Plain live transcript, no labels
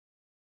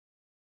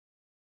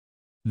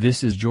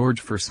This is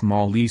George for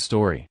Smallee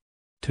Story.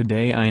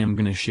 Today I am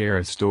gonna share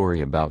a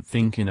story about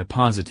think in a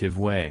positive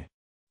way.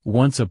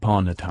 Once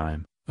upon a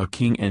time, a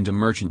king and a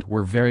merchant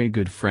were very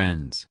good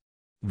friends.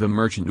 The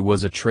merchant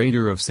was a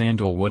trader of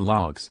sandalwood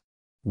logs.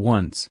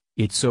 Once,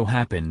 it so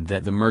happened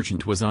that the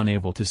merchant was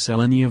unable to sell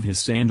any of his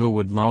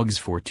sandalwood logs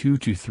for 2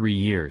 to 3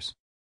 years.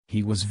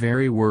 He was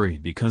very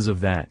worried because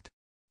of that.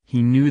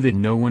 He knew that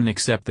no one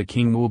except the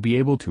king will be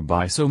able to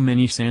buy so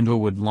many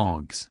sandalwood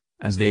logs,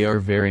 as they are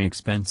very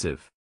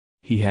expensive.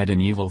 He had an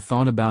evil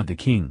thought about the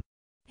king.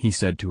 He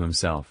said to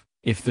himself,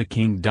 if the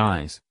king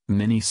dies,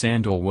 many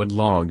sandalwood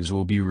logs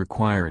will be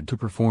required to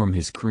perform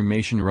his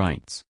cremation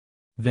rites.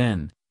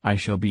 Then, I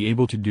shall be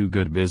able to do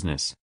good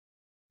business.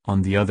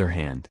 On the other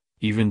hand,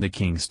 even the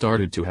king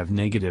started to have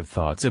negative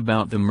thoughts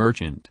about the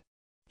merchant.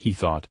 He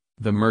thought,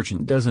 the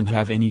merchant doesn't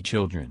have any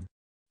children.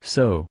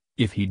 So,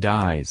 if he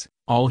dies,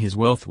 all his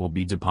wealth will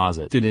be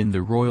deposited in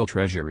the royal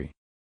treasury.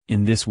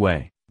 In this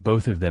way,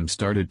 both of them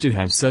started to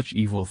have such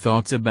evil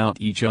thoughts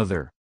about each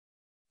other.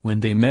 When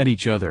they met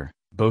each other,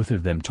 both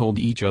of them told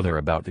each other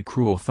about the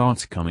cruel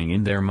thoughts coming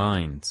in their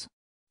minds.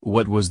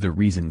 What was the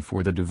reason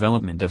for the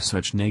development of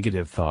such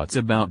negative thoughts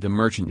about the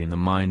merchant in the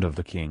mind of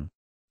the king?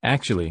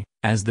 Actually,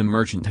 as the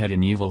merchant had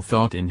an evil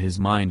thought in his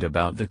mind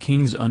about the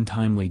king's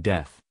untimely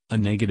death, a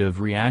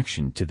negative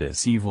reaction to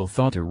this evil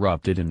thought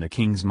erupted in the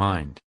king's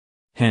mind.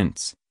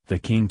 Hence, the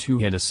king too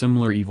had a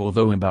similar evil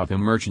thought about the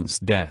merchant's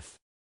death.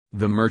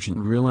 The merchant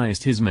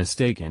realized his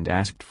mistake and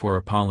asked for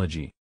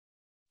apology.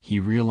 He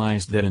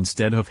realized that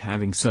instead of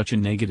having such a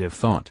negative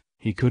thought,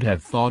 he could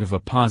have thought of a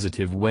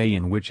positive way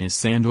in which his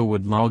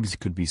sandalwood logs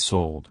could be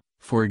sold.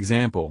 For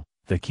example,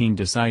 the king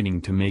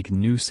deciding to make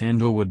new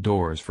sandalwood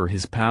doors for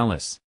his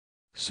palace.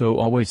 So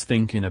always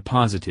think in a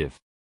positive.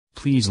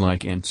 Please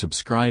like and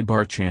subscribe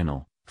our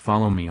channel,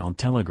 follow me on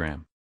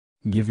Telegram.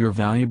 Give your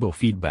valuable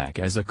feedback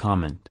as a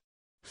comment.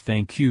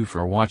 Thank you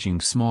for watching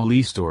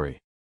Smallee Story.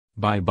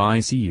 Bye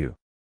bye, see you.